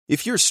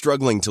If you're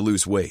struggling to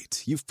lose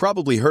weight, you've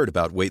probably heard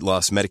about weight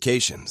loss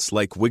medications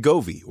like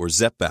Wegovy or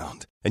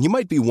Zepbound, and you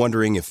might be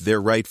wondering if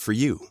they're right for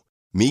you.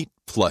 Meet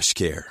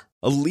PlushCare,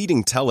 a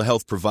leading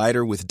telehealth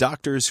provider with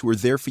doctors who are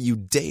there for you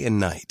day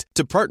and night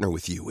to partner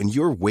with you in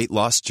your weight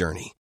loss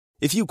journey.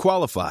 If you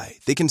qualify,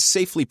 they can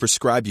safely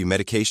prescribe you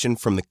medication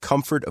from the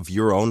comfort of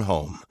your own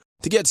home.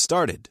 To get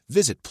started,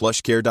 visit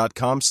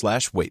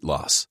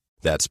plushcare.com/weight-loss.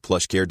 That's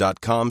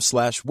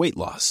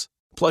plushcare.com/weight-loss.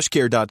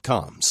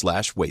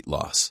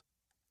 plushcare.com/weight-loss.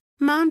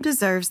 Mom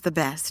deserves the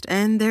best,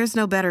 and there's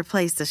no better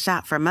place to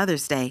shop for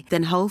Mother's Day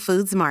than Whole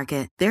Foods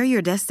Market. They're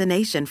your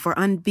destination for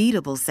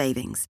unbeatable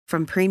savings,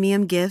 from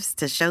premium gifts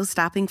to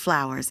show-stopping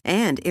flowers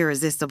and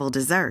irresistible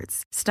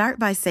desserts. Start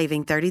by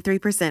saving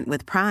 33%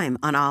 with Prime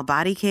on all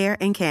body care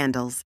and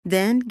candles.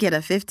 Then get a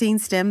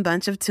 15-stem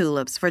bunch of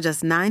tulips for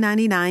just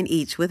 $9.99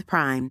 each with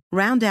Prime.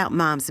 Round out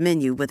Mom's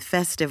menu with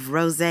festive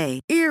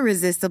rosé,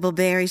 irresistible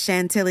berry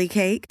chantilly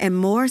cake, and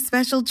more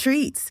special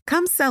treats.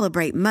 Come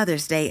celebrate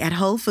Mother's Day at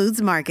Whole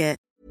Foods Market.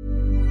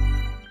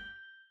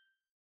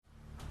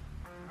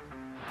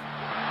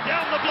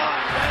 Down the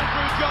blind,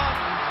 Andrew John.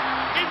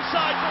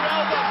 Inside for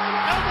Albert.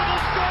 Albert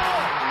will score.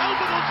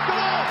 Albert will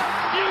score.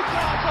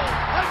 Newcastle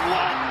have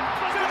won.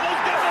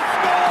 Biddle's going to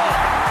score.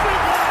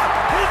 Fiddler.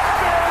 It's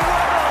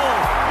farewell.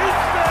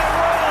 It's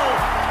farewell.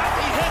 And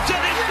he hits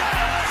it. He's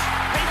got it.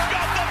 He's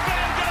got the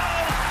field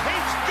goal.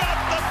 He's got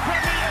the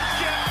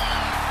premiership.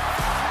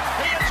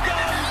 He has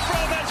gone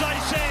from, as I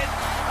said,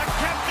 a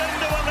captain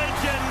to a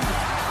legend.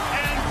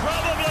 And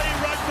probably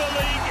rugby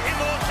league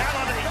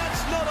immortality.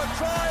 That's not a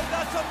try.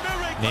 That's a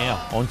miracle.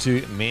 Now, on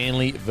to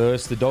Manly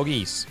versus the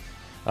Doggies.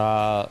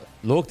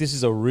 Look, this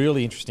is a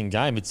really interesting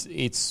game.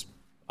 It's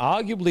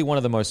arguably one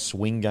of the most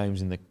swing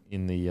games in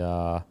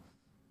the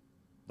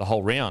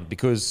whole round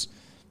because,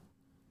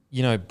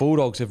 you know,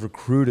 Bulldogs have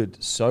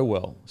recruited so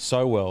well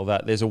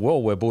that there's a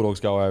world where Bulldogs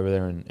go over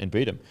there and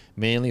beat them.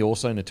 Manly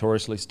also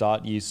notoriously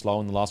start years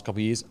slow in the last couple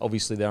of years.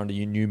 Obviously, they're under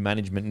new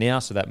management now,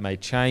 so that may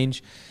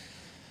change.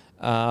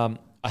 I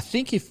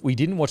think if we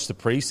didn't watch the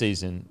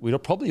preseason, we'd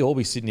probably all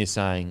be sitting here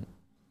saying,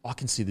 I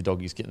can see the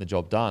Doggies getting the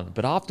job done.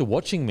 But after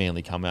watching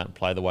Manly come out and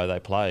play the way they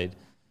played,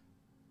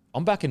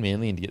 I'm backing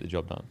Manly in to get the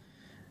job done.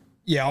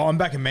 Yeah, I'm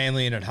backing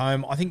Manly in at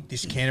home. I think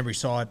this Canterbury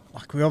side,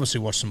 like we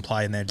obviously watched them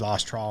play in their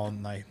last trial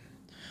and they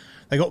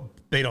got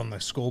beat on the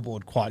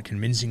scoreboard quite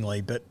convincingly,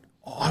 but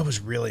I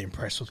was really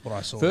impressed with what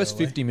I saw. First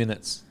early. 50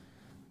 minutes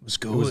was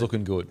good. It was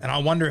looking good. And I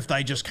wonder if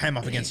they just came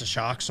up against a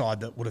Sharks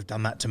side that would have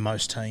done that to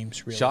most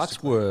teams.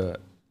 Sharks were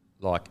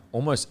like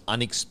almost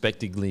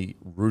unexpectedly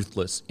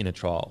ruthless in a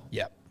trial.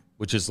 Yep.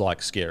 Which is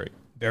like scary.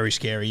 Very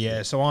scary,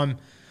 yeah. So I'm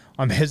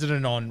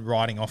hesitant on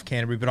writing off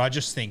Canterbury, but I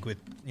just think with,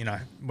 you know,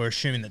 we're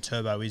assuming that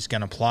Turbo is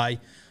going to play.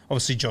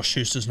 Obviously, Josh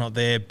Schuster's not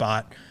there,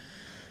 but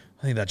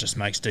I think that just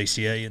makes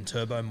DCE and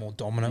Turbo more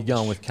dominant. You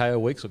going with KO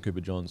Weeks or Cooper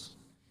Johns?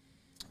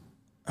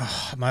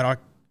 Mate,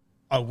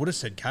 I would have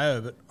said KO,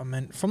 but I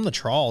mean, from the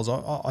trials,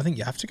 I think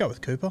you have to go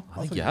with Cooper.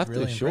 I think you have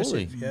to,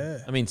 surely.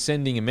 Yeah. I mean,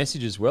 sending a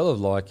message as well of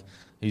like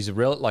he's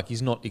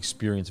he's not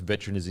experienced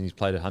veteran as in he's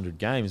played 100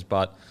 games,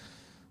 but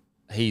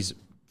he's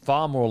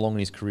far more along in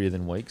his career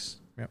than Weeks.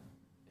 Yep.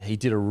 He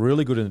did a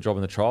really good job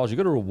in the trials. You've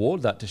got to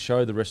reward that to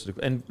show the rest of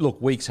the... And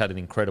look, Weeks had an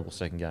incredible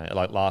second game,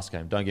 like last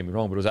game, don't get me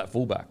wrong, but it was at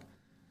fullback.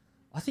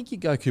 I think you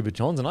go Cooper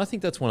Johns, and I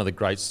think that's one of the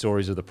great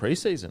stories of the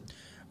preseason.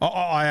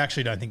 I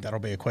actually don't think that'll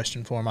be a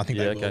question for him. I think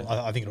they will. Okay.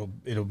 I think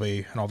it'll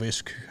be an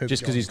obvious Cooper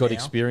Just because Johns he's got now.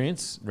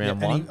 experience,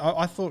 round one.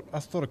 I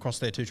thought across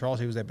their two trials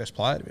he was their best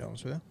player, to be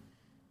honest with you.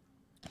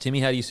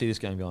 Timmy, how do you see this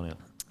game going out?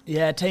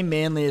 Yeah, Team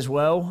Manly as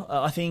well.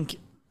 I think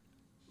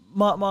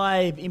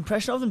my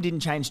impression of them didn't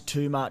change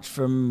too much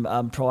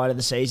from prior to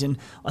the season.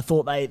 I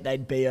thought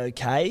they'd be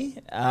okay.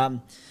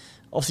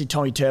 Obviously,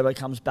 Tommy Turbo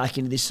comes back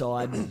into this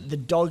side. The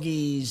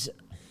Doggies...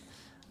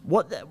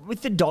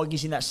 with the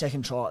Doggies in that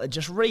second trial, it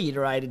just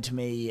reiterated to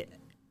me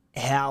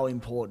how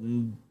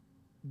important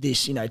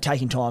this, you know,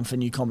 taking time for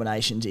new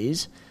combinations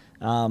is.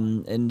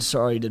 And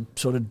sorry to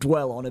sort of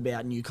dwell on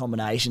about new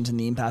combinations and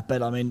the impact,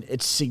 but I mean,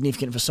 it's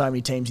significant for so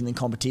many teams in the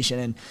competition.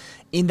 And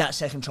in that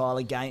second trial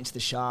against the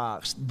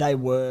Sharks, they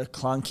were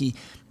clunky.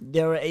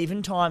 There were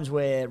even times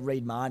where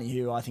Reid Marnie,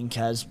 who I think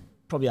has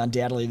probably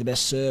undoubtedly the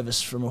best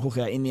service from a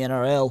hooker in the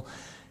NRL,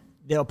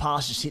 there were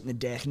passes just hitting the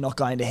deck, not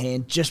going to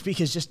hand, just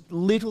because just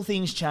little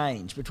things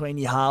change between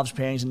your halves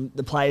pairings and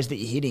the players that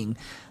you're hitting.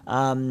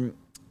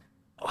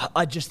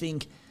 I just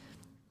think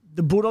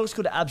the Bulldogs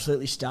could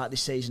absolutely start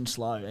this season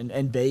slow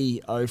and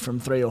be 0 from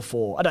 3 or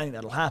 4. I don't think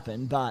that'll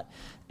happen,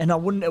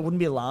 it wouldn't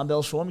be alarm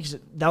bells for them because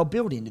they'll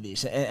build into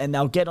this and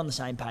they'll get on the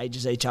same page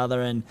as each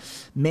other. And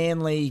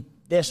Manly,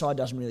 their side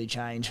doesn't really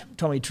change.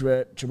 Tommy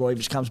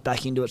Trbojevic comes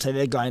back into it, so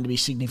they're going to be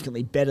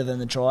significantly better than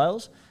the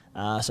trials.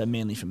 So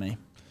Manly for me.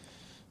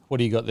 What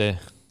do you got there?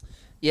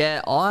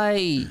 Yeah,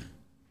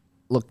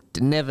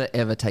 never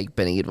ever take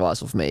betting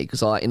advice off me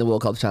because in the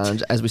World Cup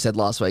Challenge, as we said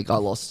last week, I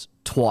lost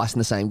twice in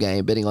the same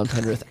game betting on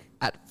Penrith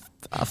at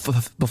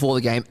before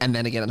the game and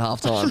then again at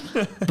halftime.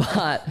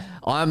 But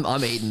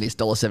I'm eating this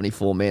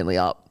 $1.74 Manly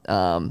up.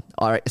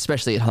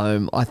 Especially at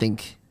home, I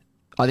think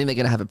I think they're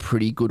going to have a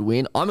pretty good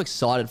win. I'm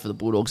excited for the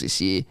Bulldogs this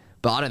year,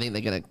 but I don't think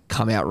they're going to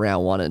come out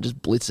round one and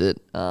just blitz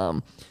it.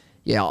 I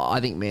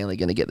think Manly are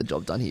going to get the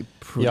job done here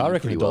pretty I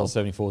reckon well.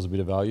 $1.74 is a bit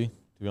of value,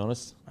 to be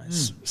honest.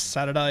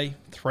 Saturday,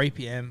 3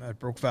 p.m. at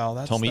Brookvale.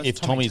 That's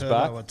Tommy's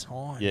Turbo back.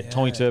 time. Yeah,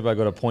 Tommy Turbo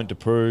got a point to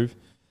prove.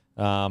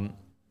 I'm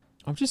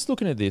just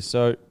looking at this.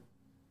 So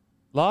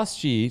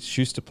last year,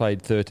 Schuster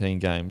played 13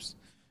 games.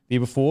 The year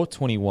before,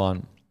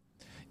 21.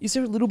 Is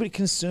there a little bit of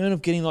concern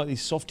of getting like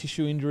these soft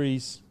tissue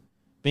injuries,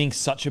 being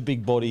such a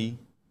big body?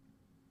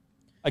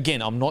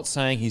 Again, I'm not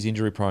saying he's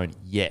injury prone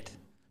yet,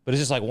 but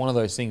it's just like one of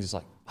those things. It's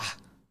like,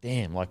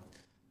 damn, like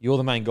you're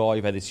the main guy.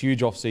 You've had this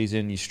huge off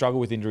season. You struggled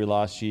with injury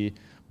last year.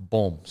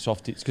 Boom,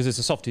 because it's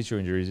a soft tissue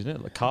injury, isn't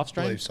it? Like calf I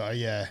strain. believe so,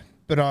 yeah.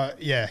 But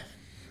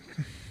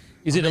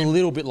Is it a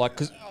little bit like,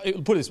 because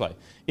put it this way,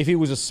 if he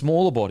was a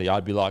smaller body,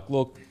 I'd be like,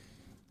 look,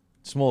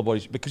 smaller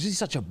body, because he's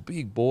such a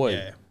big boy.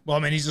 yeah. Well, I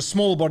mean, he's a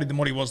smaller body than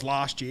what he was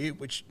last year,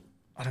 which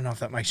I don't know if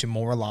that makes you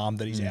more alarmed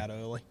that he's out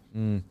early.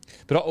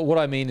 But what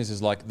I mean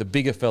is like the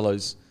bigger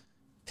fellas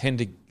tend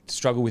to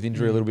struggle with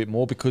injury a little bit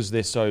more because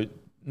they're so,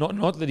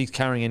 not that he's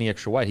carrying any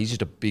extra weight, he's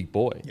just a big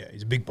boy. Yeah,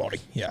 he's a big body.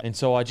 Yeah. And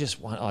so it's just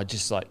one of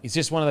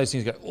those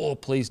things. Go, oh,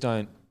 please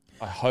don't.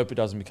 I hope it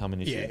doesn't become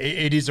an issue. Yeah,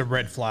 it is a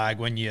red flag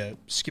when you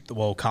skip the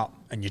World Cup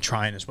and you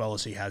train as well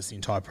as he has the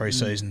entire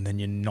preseason, then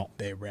you're not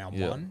there round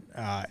one.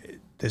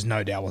 There's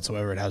no doubt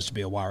whatsoever it has to be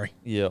a worry.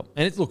 Yeah,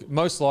 and look,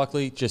 most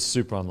likely just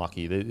super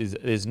unlucky.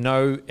 There's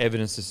no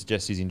evidence to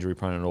suggest he's injury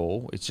prone at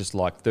all. It's just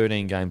like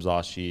 13 games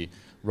last year,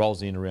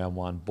 rolls in around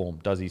one, boom,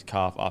 does his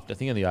calf after. I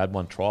think he only had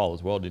one trial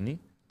as well, didn't he?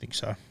 I think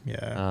so.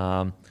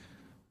 Yeah.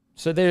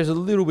 So there's a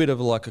little bit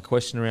of like a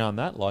question around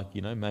that. Like,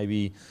 you know,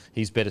 maybe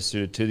he's better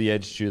suited to the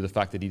edge due to the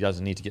fact that he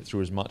doesn't need to get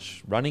through as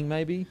much running,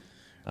 maybe.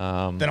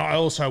 Then I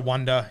also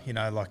wonder, you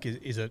know, like,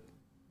 is it...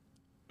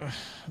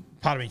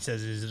 Part of me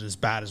says, is it as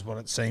bad as what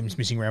it seems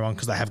missing round one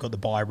because they have got the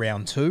bye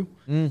round two?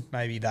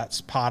 Maybe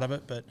that's part of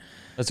it, but...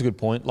 That's a good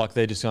point. Like,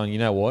 they're just going, you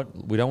know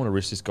what? We don't want to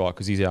risk this guy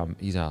because he's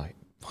our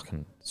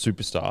fucking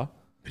superstar.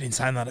 But in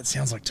saying that, it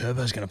sounds like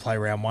Turbo's going to play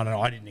round one, and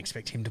I didn't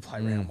expect him to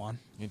play round one.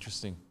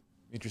 Interesting.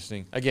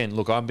 Again,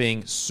 look, I'm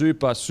being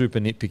super, super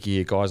nitpicky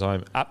here, guys.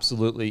 I'm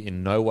absolutely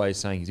in no way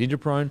saying he's injury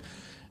prone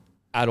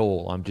at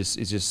all. It's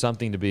just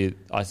something to be.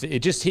 It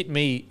just hit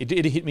me.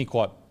 It hit me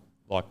quite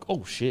like,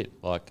 oh shit,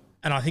 like.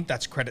 And I think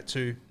that's credit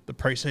to the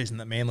preseason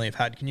that Manly have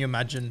had. Can you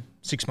imagine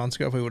 6 months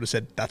ago if we would have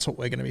said that's what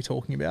we're going to be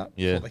talking about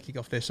before they kick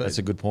off their season? That's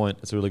a good point.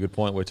 That's a really good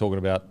point. We're talking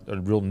about a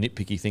real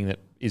nitpicky thing that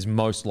is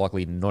most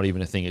likely not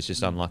even a thing. It's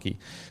just unlucky.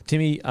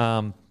 Timmy,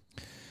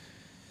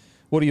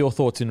 what are your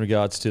thoughts in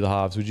regards to the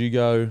halves? Would you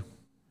go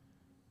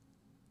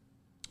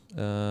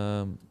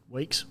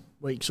Weeks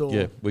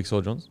or Weeks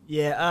or Johns?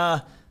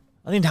 Yeah,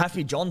 I think it'd have to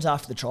be Johns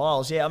after the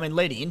trials. Yeah, I mean,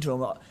 leading into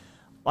them,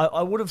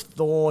 I would have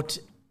thought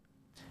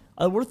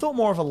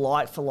more of a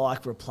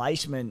like-for-like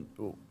replacement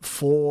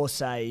for,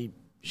 say,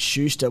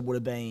 Schuster would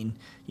have been,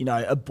 you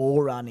know, a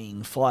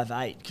ball-running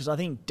 5'8", because I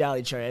think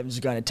Daly Cherry-Evans is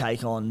going to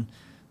take on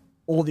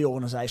all the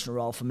organisational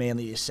role for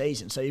Manly this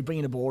season. So you bring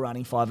in a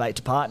ball-running 5'8"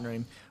 to partner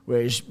him,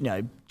 whereas, you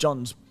know,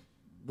 Johns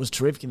was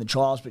terrific in the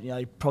trials, but, you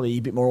know, probably a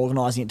bit more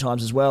organising at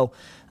times as well.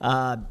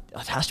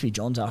 It has to be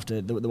Johns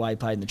after the way he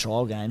played in the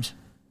trial games.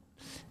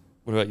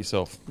 What about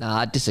yourself? Nah,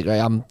 I disagree.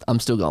 I'm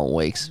still going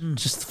Weeks.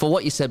 Just for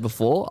what you said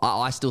before,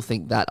 I still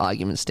think that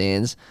argument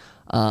stands.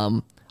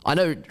 I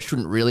know it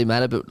shouldn't really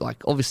matter, but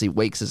like obviously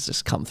Weeks has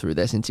just come through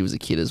there since he was a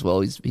kid as well.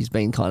 He's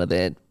been kind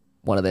of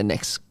one of their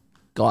next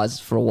guys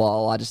for a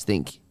while. I just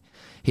think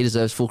he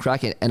deserves full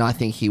crack, and I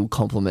think he will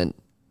complement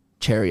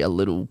Cherry a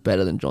little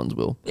better than Johns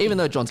will. Even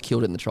though Johns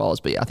killed it in the trials,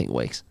 but yeah, I think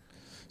Weeks.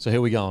 So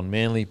here we go on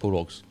Manly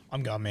Bulldogs.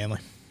 I'm going Manly.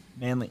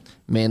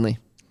 Manly.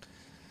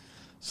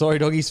 Sorry,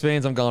 Doggies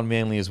fans, I'm going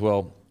Manly as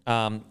well.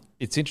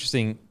 It's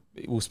interesting.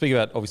 We'll speak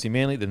about, obviously,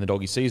 Manly, then the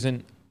Doggy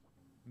season.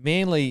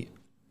 Manly,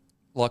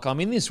 like,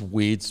 I'm in this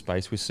weird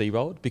space with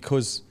Seabold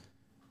because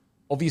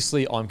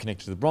obviously I'm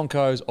connected to the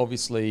Broncos.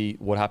 Obviously,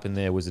 what happened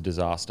there was a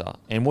disaster.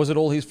 And was it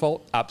all his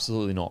fault?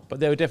 Absolutely not. But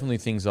there were definitely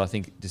things, I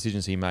think,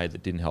 decisions he made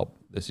that didn't help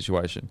the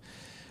situation.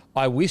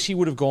 I wish he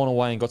would have gone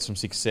away and got some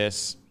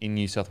success in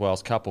New South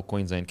Wales Cup or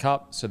Queensland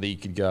Cup so that he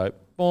could go,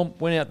 boom,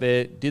 went out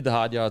there, did the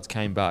hard yards,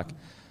 came back.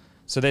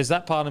 So there's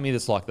that part of me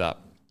that's like that.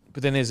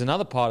 But then there's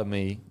another part of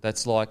me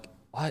that's like,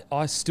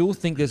 I still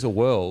think there's a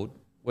world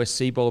where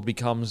Seabold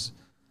becomes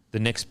the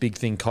next big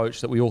thing coach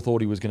that we all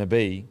thought he was going to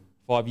be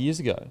 5 years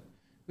ago.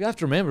 We have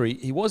to remember,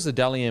 he was the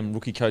Dally M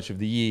Rookie Coach of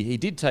the Year. He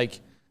did take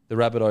the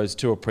Rabbitohs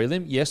to a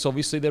prelim. Yes,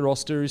 obviously their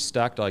roster is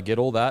stacked. I get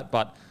all that.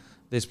 But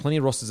there's plenty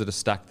of rosters that are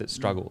stacked that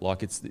struggle.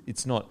 Like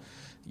it's not,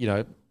 you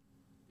know,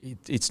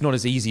 it's not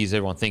as easy as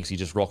everyone thinks. You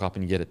just rock up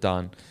and you get it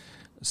done.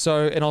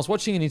 So, and I was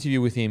watching an interview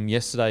with him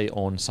yesterday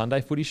on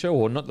Sunday Footy Show,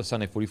 or not the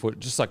Sunday Footy,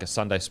 just like a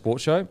Sunday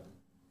sports show.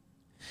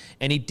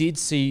 And he did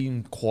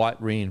seem quite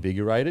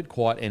reinvigorated,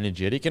 quite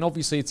energetic. And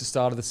obviously it's the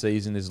start of the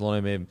season. There's a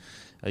lot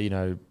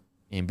of,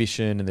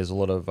 ambition and there's a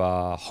lot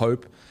of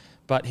hope.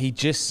 but he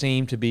just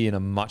seemed to be in a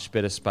much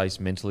better space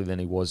mentally than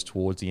he was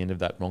towards the end of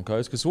that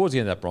Broncos. Because towards the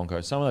end of that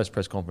Broncos, some of those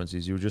press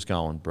conferences, you were just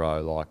going,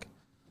 bro, like,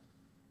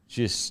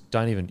 just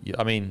don't even,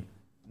 I mean,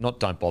 not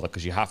don't bother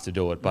because you have to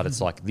do it, but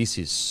it's like, this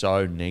is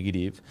so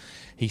negative.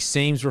 He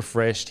seems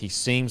refreshed. He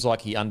seems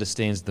like he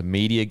understands the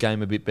media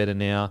game a bit better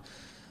now.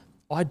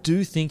 I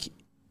do think,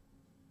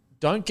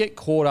 don't get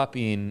caught up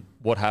in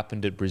what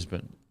happened at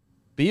Brisbane.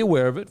 Be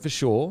aware of it for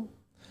sure,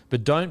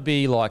 but don't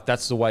be like,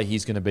 that's the way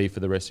he's going to be for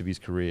the rest of his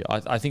career.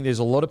 I think there's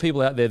a lot of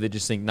people out there that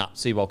just think, nah,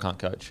 Seibold can't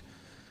coach.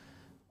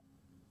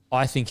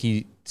 I think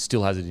he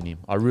still has it in him.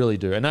 I really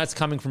do. And that's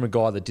coming from a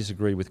guy that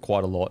disagreed with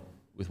quite a lot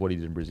with what he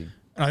did in Brisbane.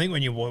 And I think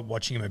when you were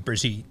watching him at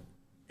Brizzy,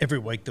 every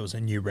week there was a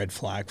new red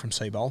flag from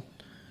Seibold.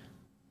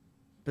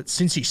 But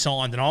since he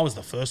signed, and I was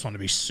the first one to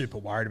be super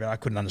worried about it, I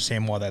couldn't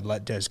understand why they'd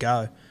let Des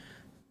go.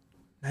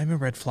 Name a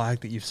red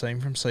flag that you've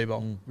seen from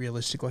Seibold,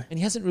 realistically. And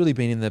he hasn't really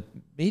been in the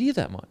media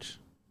that much.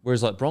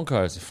 Whereas like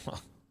Broncos,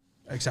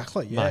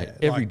 Exactly, yeah. mate,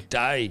 every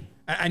day.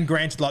 And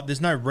granted, like,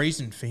 there's no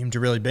reason for him to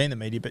really be in the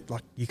media, but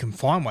like, you can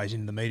find ways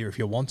into the media if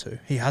you want to.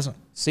 He hasn't.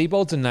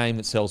 Seibold's a name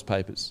that sells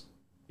papers.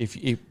 If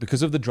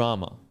because of the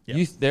drama,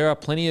 there are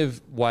plenty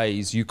of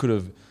ways you could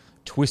have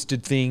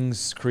twisted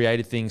things,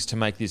 created things to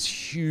make this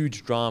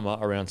huge drama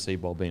around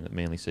Seibold being at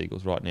Manly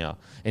Seagulls right now,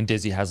 and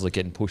Desi Hasler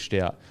getting pushed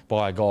out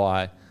by a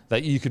guy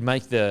that you could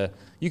make the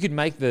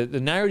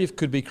narrative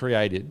could be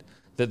created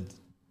that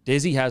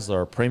Desi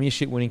Hasler, a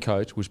premiership winning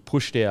coach, was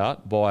pushed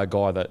out by a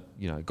guy that,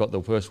 got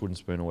the first wooden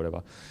spoon or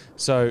whatever.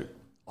 So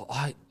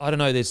I don't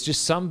know. There's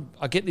just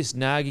I get this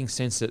nagging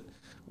sense that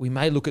we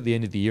may look at the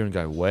end of the year and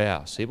go,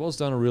 wow, Seibold's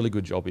done a really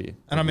good job here.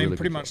 And I mean,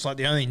 pretty much like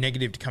the only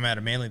negative to come out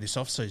of Manly this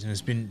offseason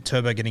has been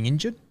Turbo getting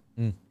injured.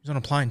 He's on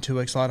a plane 2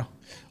 weeks later.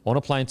 On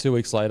a plane 2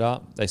 weeks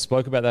later. They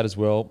spoke about that as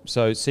well.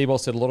 So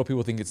Seibold said a lot of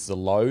people think it's the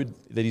load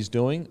that he's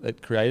doing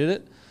that created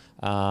it.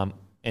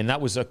 And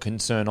that was a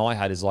concern I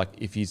had, is like,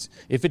 if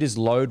it is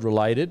load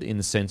related in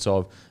the sense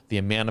of the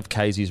amount of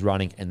Ks he's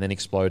running and then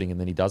exploding and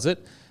then he does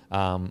it,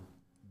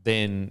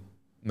 then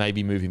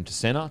maybe move him to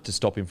centre to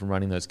stop him from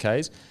running those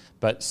Ks.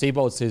 But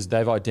Seibold says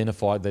they've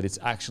identified that it's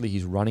actually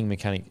his running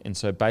mechanic. And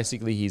so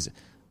basically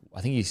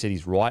I think he said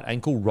his right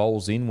ankle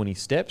rolls in when he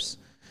steps,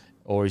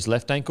 or his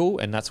left ankle,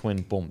 and that's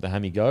when, boom, the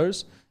hammy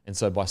goes. And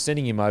so by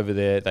sending him over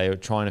there, they are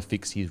trying to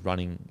fix his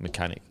running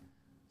mechanic.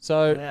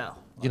 So, wow,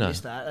 I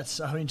missed that. That's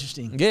so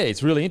interesting. Yeah,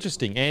 it's really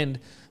interesting. And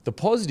the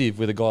positive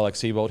with a guy like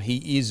Seibold,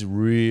 he is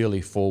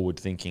really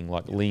forward-thinking,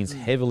 like leans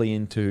heavily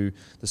into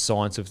the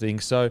science of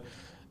things. So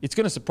it's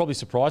going to probably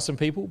surprise some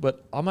people,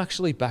 but I'm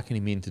actually backing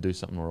him in to do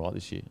something all right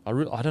this year.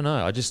 I don't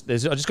know. I just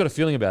got a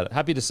feeling about it.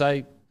 Happy to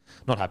say,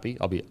 not happy,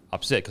 I'll be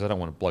upset because I don't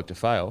want a bloke to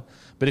fail.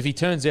 But if he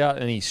turns out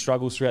and he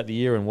struggles throughout the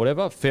year and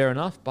whatever, fair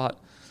enough. But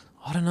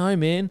I don't know,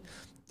 man.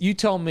 You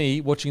tell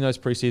me, watching those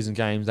preseason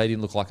games, they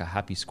didn't look like a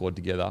happy squad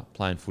together,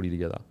 playing footy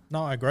together.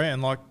 No, I agree.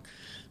 And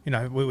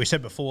we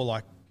said before,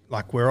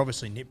 like we're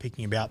obviously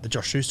nitpicking about the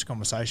Josh Schuster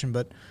conversation,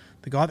 but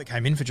the guy that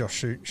came in for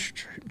Josh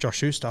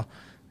Schuster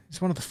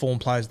is one of the form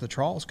players of the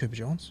trials, Cooper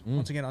Johns.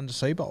 Once again, under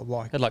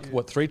Seibold.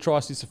 Had 3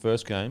 tries since the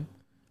first game,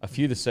 a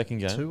few the second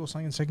game. 2 or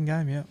something in the second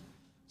game, yeah.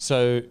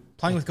 So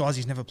playing with guys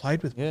he's never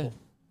played with before.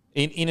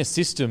 In a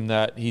system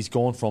that he's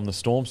gone from, the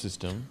Storm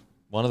system,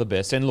 one of the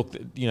best. And look,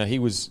 he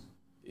was...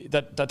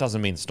 That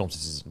doesn't mean the Storm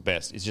system is the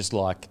best. It's just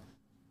like,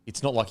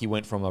 it's not like he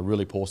went from a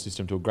really poor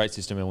system to a great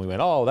system and we went,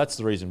 oh, that's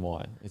the reason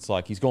why. It's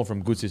like he's gone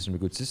from good system to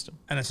good system.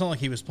 And it's not like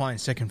he was playing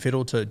second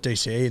fiddle to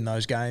DCE in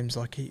those games.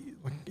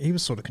 He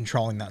was sort of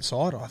controlling that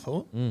side, I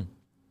thought.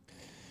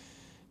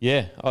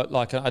 Yeah,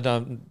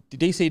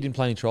 DCE didn't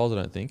play any trials, I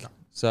don't think. No.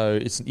 So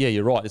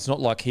you're right. It's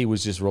not like he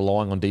was just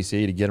relying on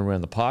DCE to get him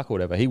around the park or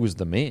whatever. He was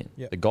the man,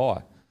 the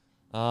guy.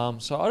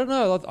 So I don't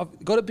know.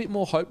 I've got a bit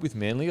more hope with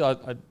Manly.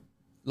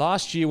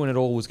 Last year when it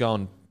all was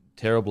going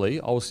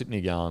terribly, I was sitting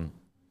there going,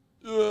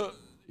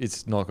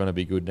 it's not going to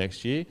be good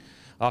next year.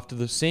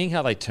 After seeing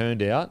how they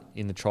turned out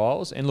in the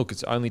trials, and look,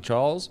 it's only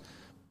trials,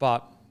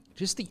 but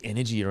just the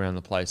energy around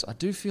the place. I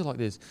do feel like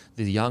there's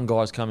young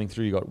guys coming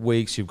through. You've got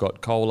Weeks, you've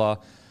got Kohler.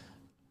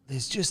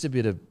 There's just a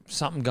bit of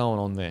something going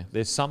on there.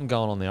 There's something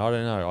going on there. I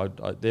don't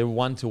know. They're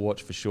one to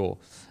watch for sure.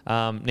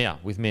 Now,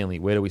 with Manly,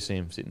 where do we see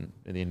them sitting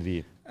at the end of the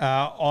year?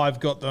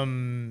 I've got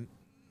them...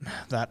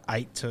 that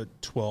 8 to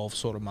 12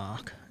 sort of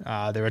mark.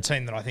 They're a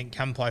team that I think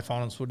can play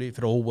finals footy if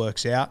it all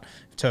works out.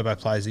 If Turbo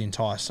plays the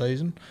entire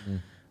season,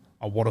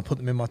 I want to put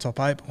them in my top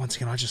 8, but once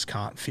again, I just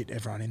can't fit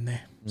everyone in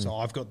there. So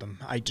I've got them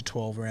 8 to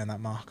 12 around that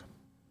mark.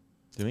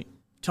 Jimmy?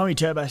 Tommy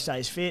Turbo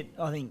stays fit.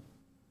 I think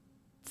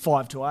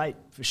 5 to 8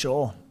 for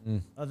sure.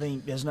 I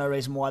think there's no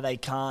reason why they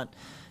can't,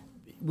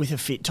 with a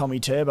fit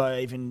Tommy Turbo,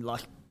 even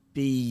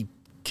be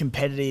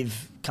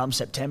competitive come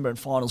September in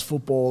finals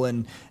football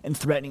and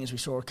threatening as we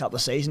saw a couple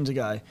of seasons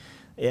ago.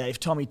 Yeah, if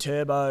Tommy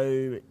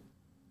Turbo,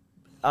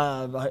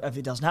 if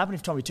it doesn't happen,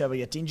 if Tommy Turbo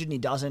gets injured and he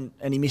doesn't,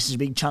 and he misses a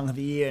big chunk of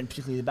the year and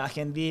particularly the back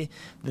end of the year,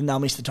 then they'll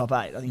miss the top 8.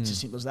 I think it's as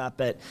simple as that.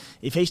 But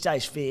if he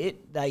stays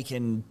fit, they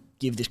can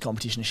give this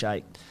competition a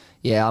shake.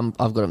 Yeah,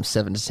 I've got them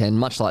 7 to 10,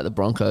 much like the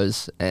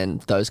Broncos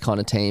and those kind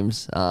of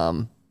teams.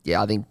 I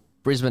think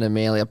Brisbane and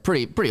Manly are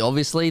pretty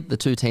obviously the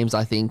two teams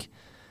I think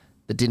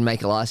that didn't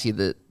make it last year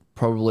that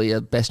probably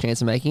are best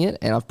chance of making it.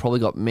 And I've probably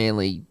got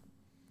Manly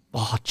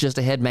just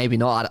ahead, maybe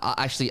not.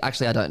 Actually,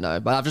 I don't know.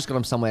 But I've just got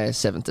them somewhere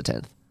 7th to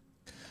 10th.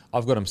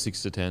 I've got them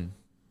 6 to 10.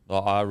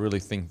 I really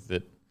think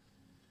that...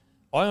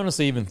 I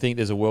honestly even think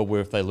there's a world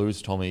where if they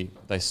lose, Tommy,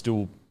 they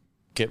still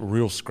get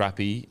real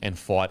scrappy and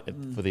fight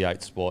for the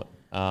 8th spot.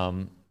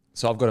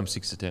 So I've got them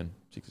 6 to 10.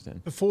 6 to 10.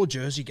 Before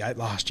Jersey Gate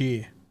last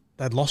year,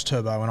 they'd lost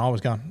Turbo, and I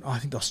was going, I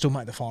think they'll still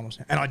make the finals.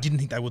 And I didn't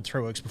think they would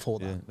 3 weeks before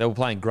that. Yeah. They were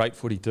playing great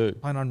footy too.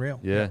 Playing unreal.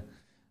 Yeah.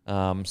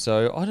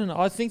 So I don't know.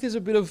 I think there's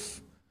a bit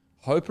of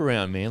hope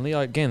around Manly.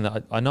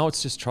 I know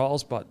it's just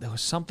trials, but there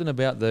was something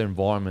about the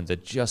environment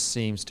that just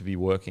seems to be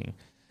working.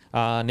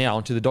 Now,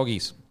 onto the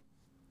Doggies.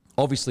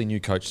 Obviously, new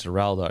coach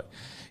Ciraldo.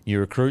 New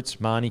recruits,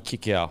 Marnie,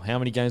 Kikau. How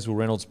many games will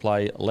Reynolds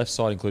play left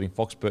side, including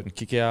Foxburt and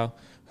Kikau?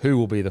 Who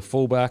will be the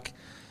fullback?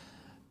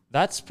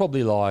 That's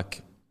probably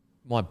like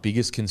my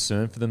biggest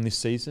concern for them this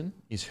season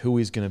is who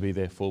is going to be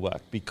their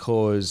fullback,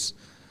 because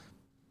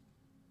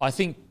I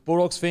think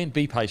Bulldogs fan,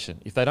 be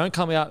patient. If they don't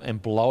come out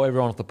and blow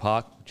everyone off the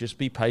park, just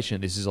be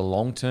patient. This is a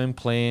long-term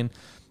plan.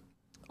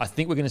 I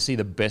think we're going to see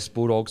the best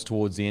Bulldogs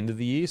towards the end of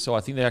the year, so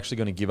I think they're actually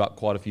going to give up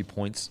quite a few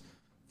points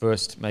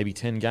first maybe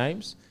 10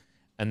 games.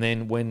 And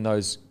then when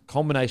those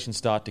combinations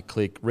start to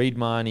click, Reid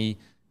Marnie,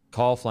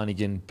 Kyle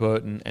Flanagan,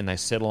 Burton, and they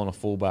settle on a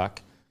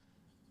fullback,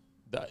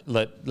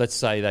 let's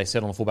say they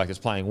settle on a fullback that's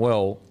playing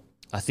well,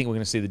 I think we're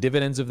going to see the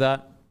dividends of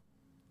that.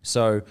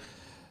 So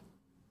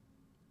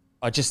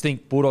I just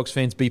think Bulldogs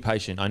fans, be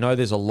patient. I know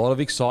there's a lot of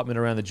excitement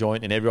around the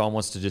joint and everyone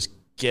wants to just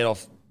get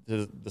off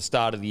to the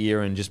start of the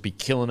year and just be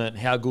killing it.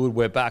 How good,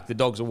 we're back, the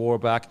Dogs of War are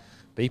back.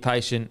 Be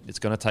patient. It's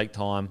going to take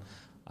time.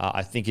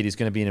 I think it is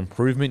going to be an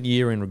improvement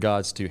year in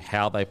regards to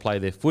how they play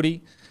their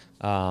footy.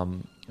 How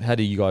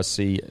do you guys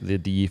see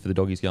the year for the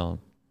Doggies going?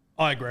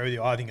 I agree with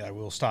you. I think they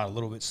will start a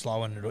little bit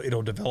slow and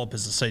it'll develop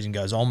as the season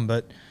goes on.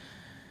 But,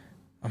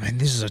 I mean,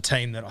 this is a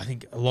team that I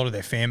think a lot of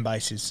their fan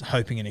base is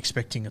hoping and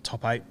expecting a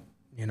top 8,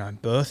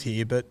 berth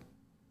here. But,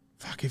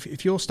 fuck,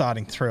 if you're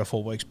starting 3 or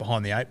 4 weeks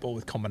behind the 8 ball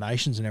with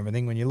combinations and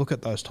everything, when you look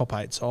at those top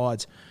 8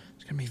 sides,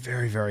 it's going to be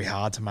very, very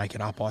hard to make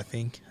it up, I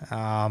think.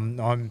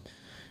 I'm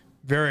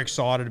very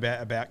excited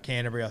about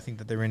Canterbury. I think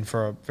that they're in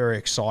for a very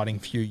exciting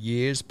few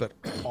years, but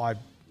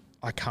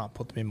I can't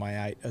put them in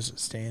my 8 as it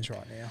stands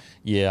right now.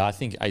 Yeah, I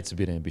think 8's a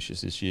bit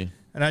ambitious this year.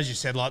 And as you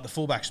said, like the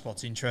fullback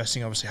spot's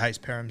interesting. Obviously, Hayes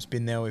Perham's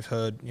been there. We've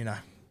heard,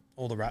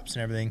 all the raps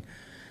and everything.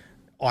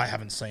 I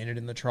haven't seen it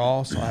in the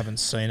trial, so I haven't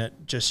seen it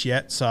just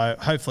yet. So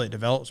hopefully it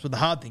develops. But the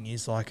hard thing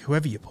is, like,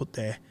 whoever you put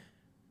there,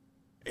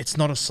 it's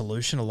not a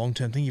solution, a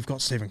long-term thing. You've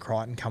got Stephen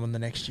Crichton coming the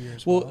next year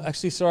as well. Well,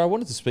 actually, sorry, I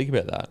wanted to speak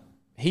about that.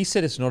 He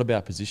said it's not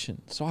about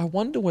position. So I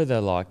wonder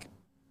whether, like,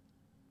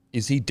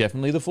 is he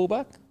definitely the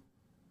fullback?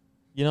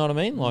 You know what I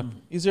mean? Like,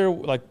 is there,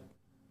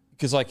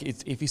 because, like,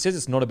 if he says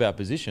it's not about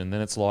position,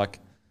 then it's like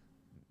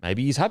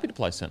maybe he's happy to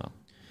play centre.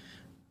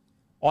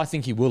 I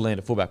think he will land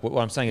at fullback.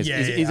 What I'm saying is,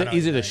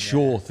 is it a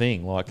sure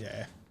thing? Like,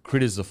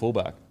 Critter's the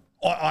fullback.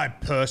 I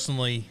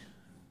personally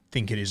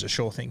think it is a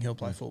sure thing. He'll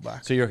play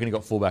fullback. So you reckon he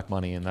got fullback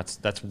money, and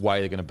that's way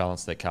they're going to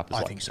balance their cap.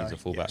 I think so. He's a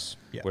fullback. Yes.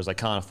 Yep. Whereas they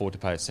can't afford to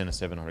pay a centre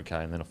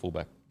 $700K and then a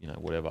fullback,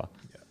 whatever.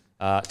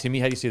 Yep. Timmy,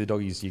 how do you see the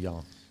Doggies year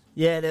going?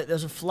 Yeah, there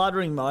was a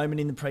fluttering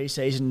moment in the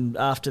preseason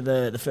after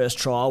the first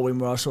trial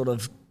where I sort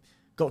of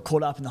got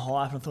caught up in the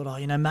hype and I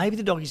thought, maybe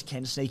the Doggies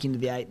can sneak into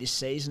the 8 this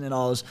season, and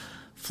I was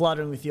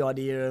fluttering with the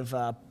idea of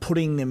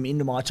putting them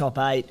into my top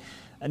 8,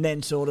 and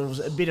then sort of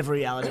a bit of a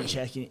reality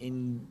check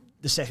in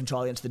the second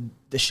trial against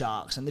the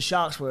Sharks, and the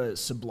Sharks were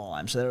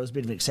sublime, so there was a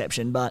bit of an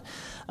exception, but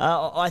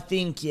I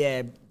think,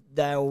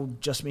 they'll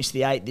just miss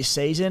the 8 this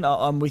season.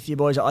 I'm with you,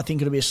 boys. I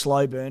think it'll be a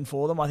slow burn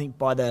for them. I think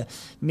by the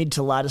mid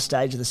to latter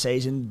stage of the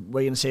season,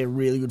 we're going to see a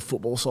really good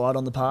football side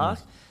on the park.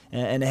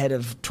 And ahead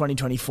of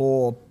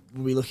 2024,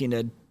 we'll be looking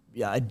at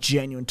a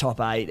genuine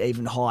top 8,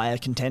 even higher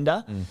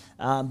contender.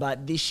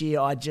 But this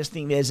year, I just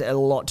think there's a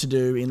lot to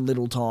do in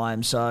little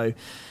time. So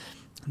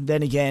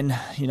then again,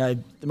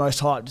 the most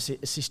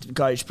hyped assistant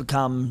coach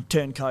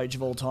turned coach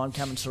of all time,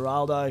 Cameron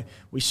Ciraldo.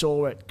 We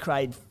saw what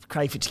Craig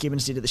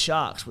Fitzgibbons did at the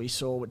Sharks. We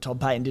saw what Todd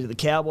Payton did at the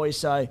Cowboys.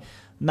 So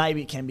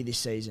maybe it can be this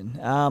season.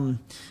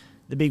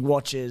 The big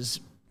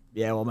watchers,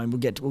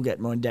 we'll get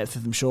more in depth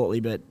with them shortly,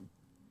 but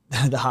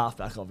the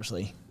halfback,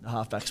 obviously, the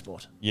halfback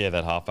spot. Yeah,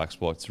 that halfback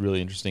spot. It's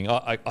really interesting.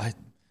 I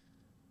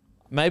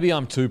maybe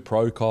I'm too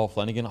pro Kyle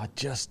Flanagan. I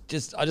just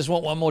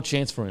want one more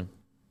chance for him.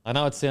 I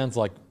know it sounds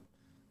like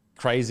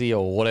crazy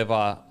or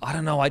whatever. I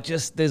don't know.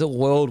 There's a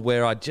world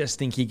where I just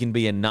think he can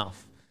be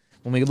enough.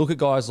 When we look at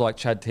guys like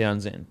Chad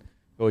Townsend,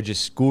 who are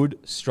just good,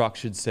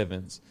 structured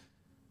sevens,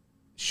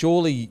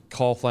 surely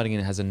Kyle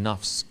Flanagan has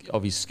enough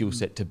of his skill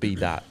set to be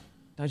that.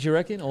 Don't you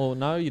reckon? Or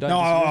no, you don't? No,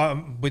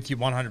 I'm with you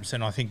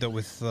 100%. I think that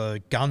with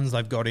the guns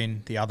they've got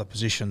in the other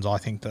positions, I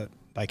think that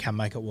they can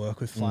make it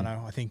work with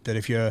Flano. I think that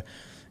if you're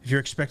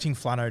expecting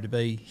Flano to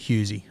be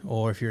Hughesy,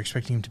 or if you're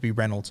expecting him to be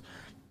Reynolds,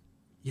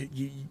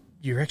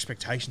 your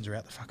expectations are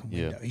out the fucking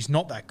window. Yeah. He's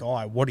not that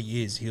guy. What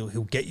he is, he'll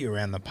get you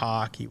around the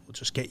park. He will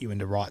just get you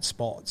into right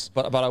spots.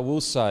 But I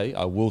will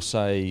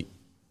say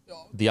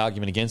the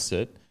argument against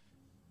it,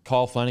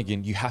 Kyle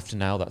Flanagan, you have to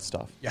nail that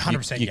stuff. Yeah,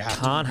 100% You you have to.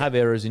 can't have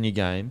errors in your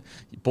game.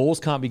 Balls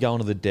can't be going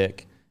to the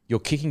deck. Your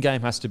kicking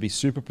game has to be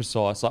super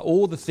precise. Like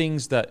all the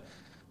things that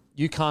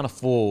you can't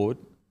afford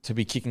to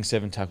be kicking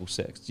 7 tackle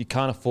sacks. You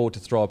can't afford to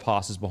throw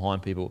passes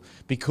behind people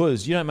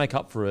because you don't make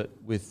up for it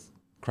with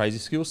crazy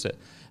skill set.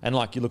 And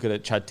like you look at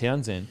it, Chad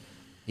Townsend,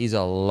 he's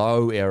a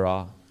low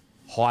error,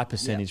 high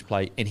percentage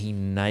play, and he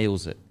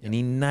nails it. And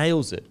he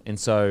nails it. And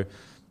so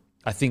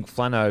I think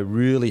Flano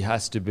really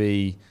has to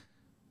be,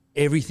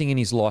 everything in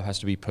his life has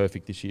to be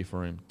perfect this year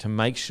for him to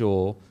make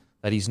sure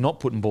that he's not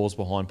putting balls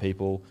behind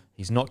people,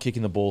 he's not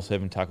kicking the ball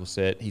 7 tackle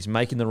set, he's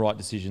making the right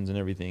decisions and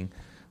everything.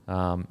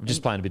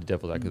 Just playing a bit of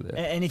devil's advocate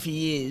there. And if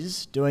he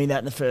is doing that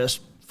in the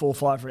first 4 or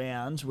 5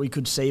 rounds, we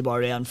could see by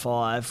round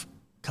 5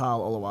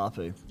 Carl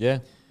Oluwapu. Yeah,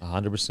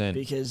 100%.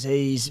 Because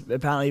he's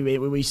apparently,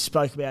 we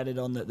spoke about it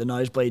on the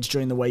nosebleeds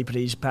during the week, but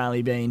he's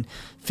apparently been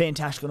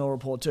fantastic on all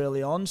reports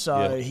early on.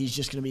 So he's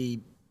just going to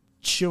be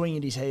chewing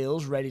at his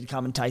heels, ready to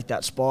come and take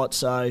that spot.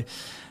 So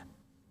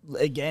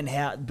again,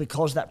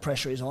 because that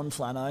pressure is on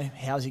Flano,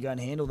 how's he going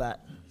to handle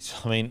that?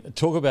 I mean,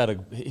 talk about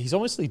he's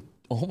almost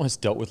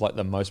dealt with like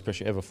the most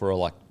pressure ever for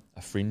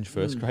a fringe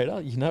first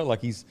grader. You know,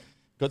 like he's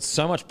got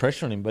so much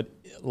pressure on him, but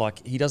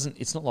like he doesn't.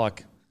 It's not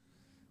like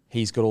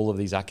he's got all of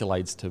these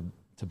accolades to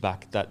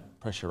back that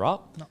pressure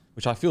up,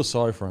 which I feel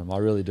sorry for him. I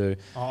really do.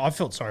 I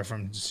felt sorry for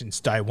him since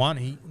day one.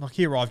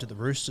 He arrived at the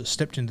Roosters,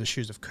 stepped into the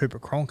shoes of Cooper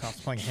Cronk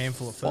after playing a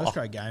handful of first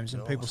grade games,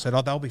 and people said,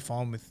 they'll be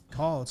fine with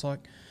Kyle. It's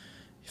like,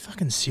 you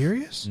fucking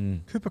serious?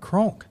 Cooper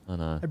Cronk. I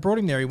know. They brought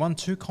him there. He won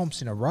 2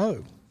 comps in a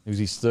row. It was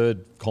his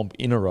 3rd comp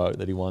in a row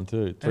that he won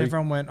too. And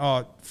everyone went,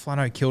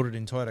 Flano killed it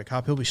in Toyota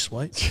Cup. He'll be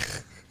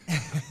sweet.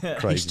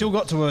 Crazy. He still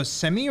got to a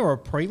semi or a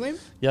prelim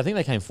Yeah, I think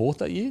they came 4th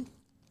that year.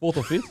 4th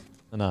or 5th?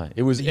 I know.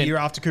 It was the year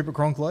after Cooper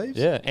Cronk leaves.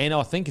 Yeah, and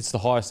I think it's the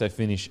highest they've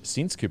finished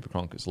since Cooper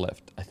Cronk has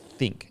left. I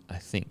think.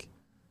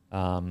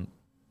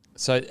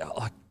 So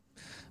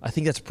I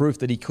think that's proof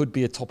that he could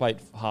be a top 8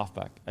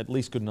 halfback, at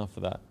least good enough for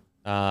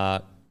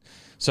that.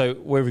 So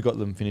where have we got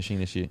them finishing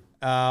this year?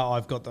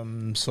 I've got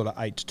them sort of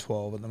 8 to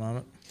 12 at the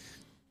moment.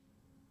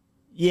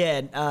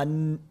 Yeah,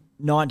 9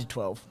 to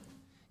 12.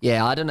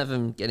 Yeah, I don't have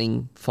him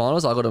getting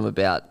finals. I got him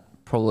about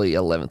probably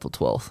 11th or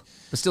 12th,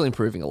 but still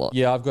improving a lot.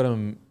 Yeah, I've got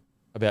them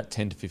about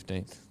 10 to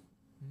 15th.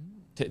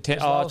 10 to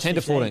 14th. 10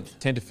 to 14th.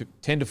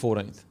 10 to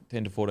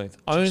 14th.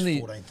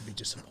 Only 14th to be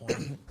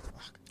disappointing.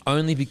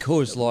 Only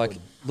because, like,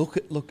 look,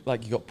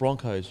 like you got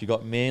Broncos, you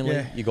got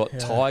Manly, you got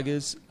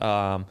Tigers,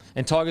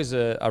 and Tigers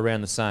are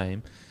around the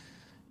same.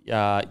 You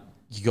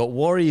got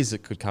Warriors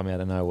that could come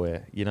out of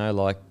nowhere. You know,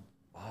 like,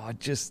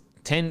 just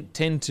 10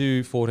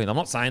 to 14. I'm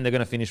not saying they're going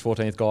to finish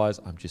 14th, guys.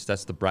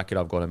 That's the bracket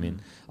I've got them in.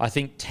 I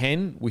think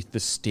 10, with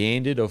the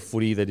standard of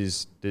footy that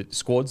is the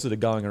squads that are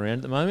going around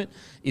at the moment,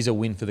 is a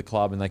win for the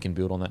club, and they can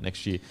build on that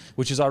next year.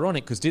 Which is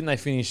ironic because didn't they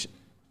finish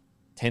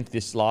 10th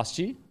this last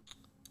year?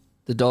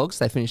 The Dogs,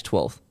 they finished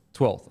 12th.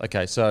 12th.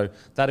 Okay, so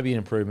that'd be an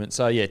improvement.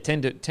 So yeah,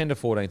 10 to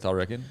 14th, I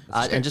reckon.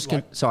 And just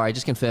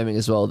confirming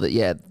as well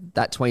that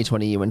that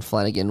 2020 year when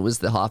Flanagan was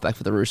the halfback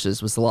for the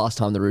Roosters was the last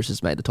time the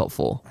Roosters made the top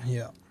 4.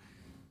 Yeah.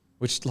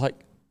 Which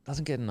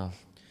doesn't get enough.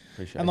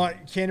 Appreciate And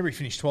Canterbury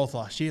finished 12th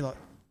last year.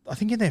 I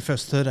think in their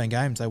first 13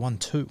 games they won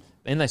 2.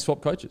 And they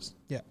swapped coaches.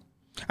 Yeah.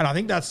 And I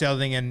think that's the other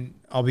thing, and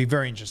I'll be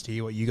very interested to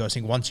hear what you guys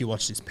think once you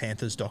watch this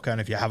Panthers doco,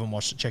 and if you haven't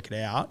watched it, check it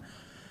out.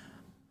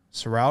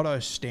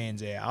 Serraldo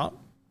stands out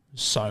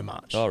so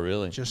much. Oh,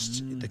 really?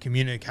 Just the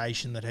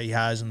communication that he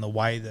has and the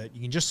way that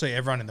you can just see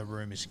everyone in the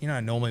room is,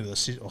 normally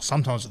or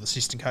sometimes with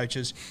assistant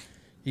coaches,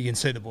 you can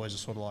see the boys are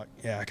sort of like,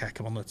 yeah, okay,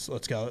 come on, let's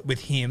go.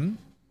 With him,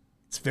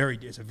 it's a very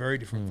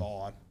different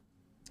vibe.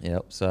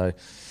 Yep. So,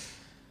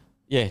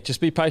 yeah, just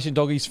be patient,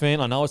 Doggies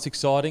fan. I know it's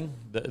exciting.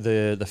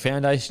 The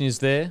foundation is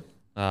there.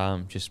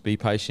 Just be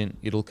patient.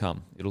 It'll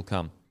come.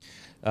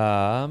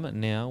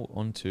 Now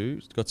on to,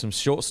 got some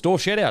store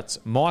shout-outs.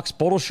 Mike's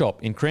Bottle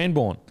Shop in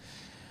Cranbourne.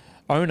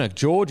 Owner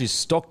George is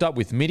stocked up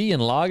with midi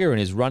and lager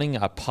and is running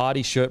a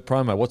party shirt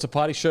promo. What's a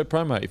party shirt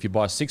promo? If you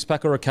buy a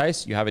 6-pack or a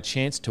case, you have a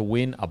chance to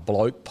win a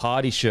bloke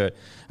party shirt.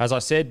 As I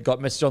said,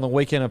 got message on the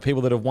weekend of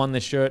people that have won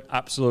this shirt.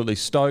 Absolutely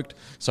stoked.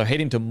 So head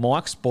into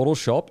Mike's Bottle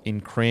Shop in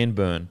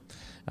Cranbourne.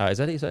 Is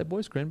that how you say it,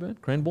 boys? Cranbourne?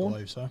 I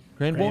believe so.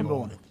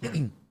 Cranbourne?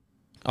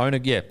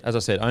 Owner, as I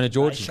said, owner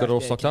George has got it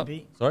all stocked up.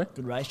 Sorry?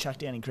 Good race chuck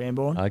down in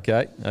Cranbourne.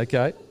 Okay.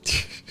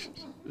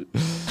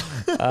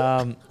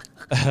 Don't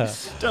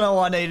know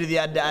why I needed the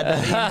ad to add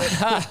that in,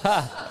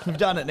 but we've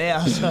done it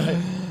now.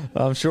 So.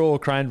 I'm sure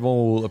Cranbourne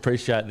will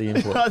appreciate the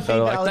input. I think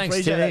they'll thanks,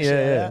 appreciate Timmy.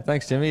 that, Yeah.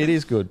 Thanks, Timmy. It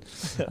is good.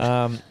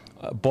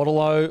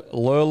 Bottolo,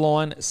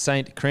 Lurline,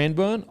 St.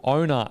 Cranbourne.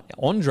 Owner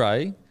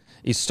Andre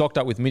is stocked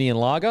up with midi and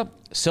lager.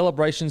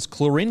 Celebrations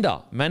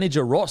Clorinda.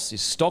 Manager Ross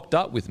is stocked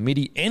up with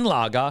midi and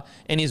lager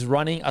and is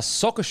running a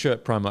soccer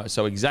shirt promo.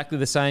 So exactly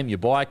the same. You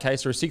buy a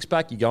case or a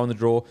 6-pack, you go in the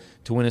draw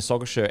to win a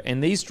soccer shirt.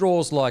 And these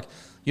draws,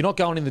 you're not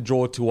going in the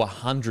draw to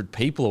 100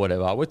 people or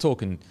whatever. We're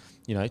talking,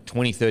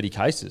 20, 30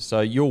 cases.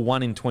 So you're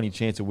 1 in 20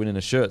 chance of winning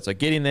a shirt. So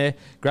get in there,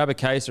 grab a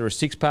case or a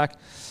 6-pack.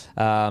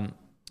 And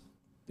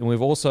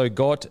we've also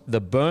got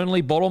the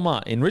Burnley Bottle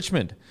Mart in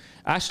Richmond.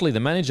 Ashley, the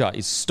manager,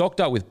 is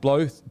stocked up with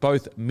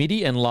both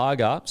midi and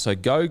lager, so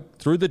go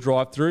through the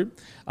drive-through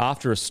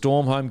after a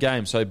Storm home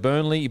game. So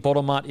Burnley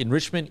Bottle Mart in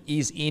Richmond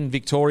is in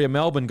Victoria,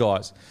 Melbourne,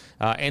 guys.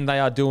 And they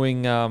are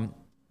doing,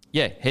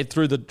 head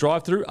through the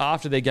drive-through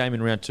after their game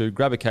in round 2,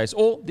 grab a case,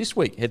 or this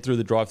week, head through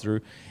the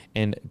drive-through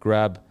and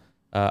grab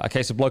a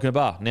case of Bloke in a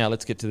Bar. Now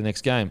let's get to the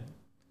next game.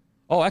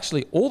 Oh,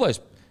 actually, all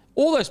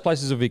those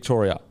places in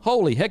Victoria.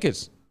 Holy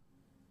heckers.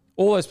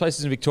 All those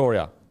places in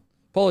Victoria.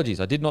 Apologies,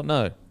 I did not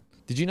know.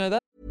 Did you know that?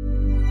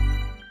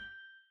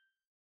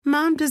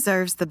 Mom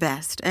deserves the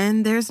best,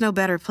 and there's no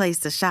better place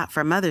to shop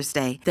for Mother's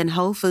Day than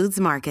Whole Foods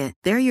Market.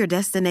 They're your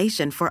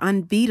destination for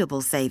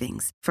unbeatable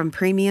savings, from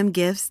premium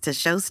gifts to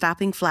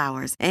show-stopping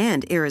flowers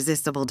and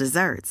irresistible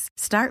desserts.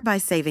 Start by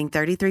saving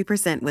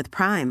 33% with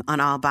Prime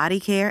on all body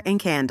care and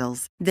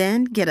candles.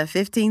 Then get a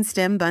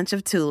 15-stem bunch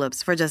of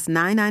tulips for just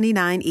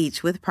 $9.99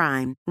 each with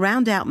Prime.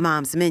 Round out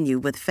Mom's menu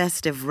with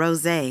festive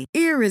rosé,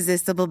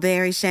 irresistible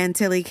berry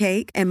chantilly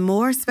cake, and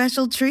more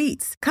special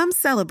treats. Come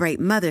celebrate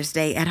Mother's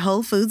Day at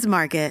Whole Foods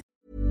Market.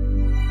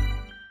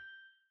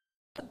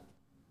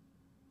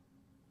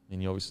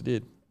 And you obviously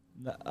did.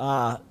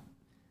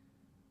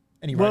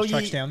 Any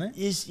racetracks down there?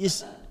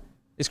 Yes.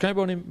 Is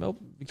Cranbourne in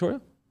Victoria?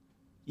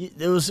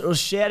 There was a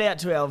shout out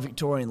to our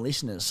Victorian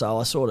listeners, so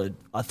I thought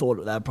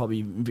they were probably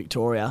in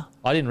Victoria.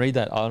 I didn't read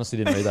that. I honestly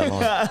didn't read that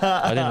line.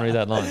 I didn't read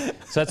that line.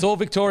 So it's all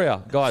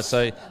Victoria, guys.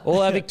 So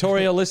all our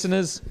Victoria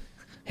listeners,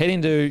 head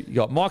into, you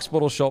got Mike's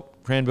Bottle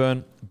Shop,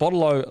 Cranbourne,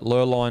 Bottle-O,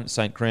 Lurline,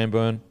 St.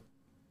 Cranbourne.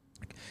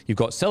 You've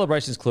got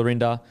Celebrations,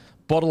 Clarinda,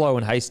 Bottle-O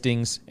and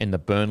Hastings, and the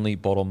Burnley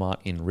Bottle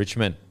Mart in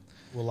Richmond.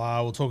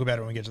 We'll talk about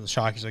it when we get to the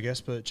Sharkies, I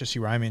guess, but Jesse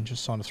Raymond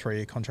just signed a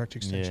 3-year contract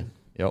extension.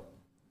 Yeah, yep.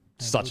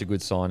 Such a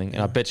good signing.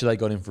 And I bet you they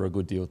got him for a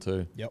good deal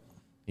too. Yep.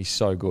 He's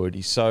so good.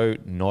 He's so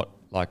not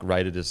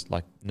rated as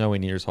nowhere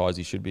near as high as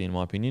he should be, in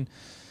my opinion.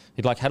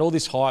 He'd had all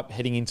this hype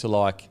heading into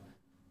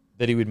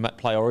that he would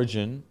play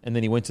Origin, and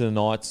then he went to the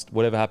Knights,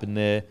 whatever happened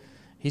there.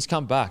 He's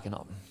come back and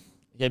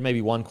he had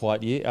maybe one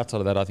quiet year. Outside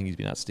of that, I think he's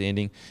been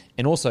outstanding.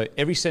 And also,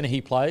 every centre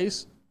he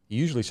plays, he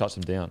usually shuts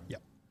them down.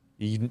 Yep.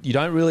 You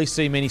don't really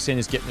see many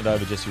centres getting it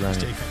over Jesse Raymond.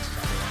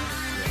 Defense.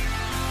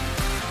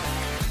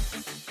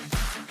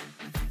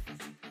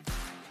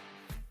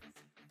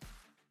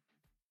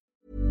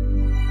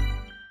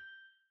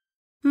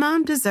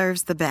 Mom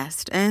deserves the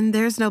best, and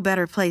there's no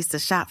better place to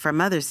shop for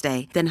Mother's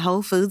Day than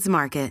Whole Foods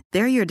Market.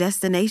 They're your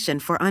destination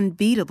for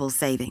unbeatable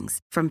savings,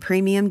 from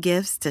premium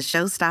gifts to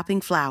show-stopping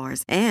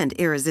flowers and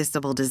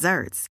irresistible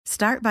desserts.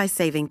 Start by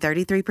saving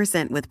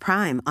 33% with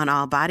Prime on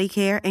all body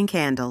care and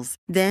candles.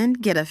 Then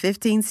get a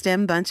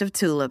 15-stem bunch of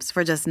tulips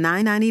for just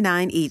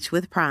 $9.99 each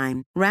with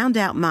Prime. Round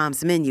out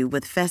Mom's menu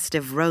with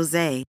festive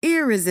rosé,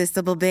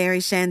 irresistible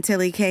berry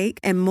chantilly cake,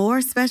 and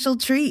more special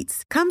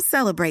treats. Come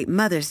celebrate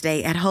Mother's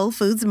Day at Whole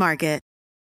Foods Market.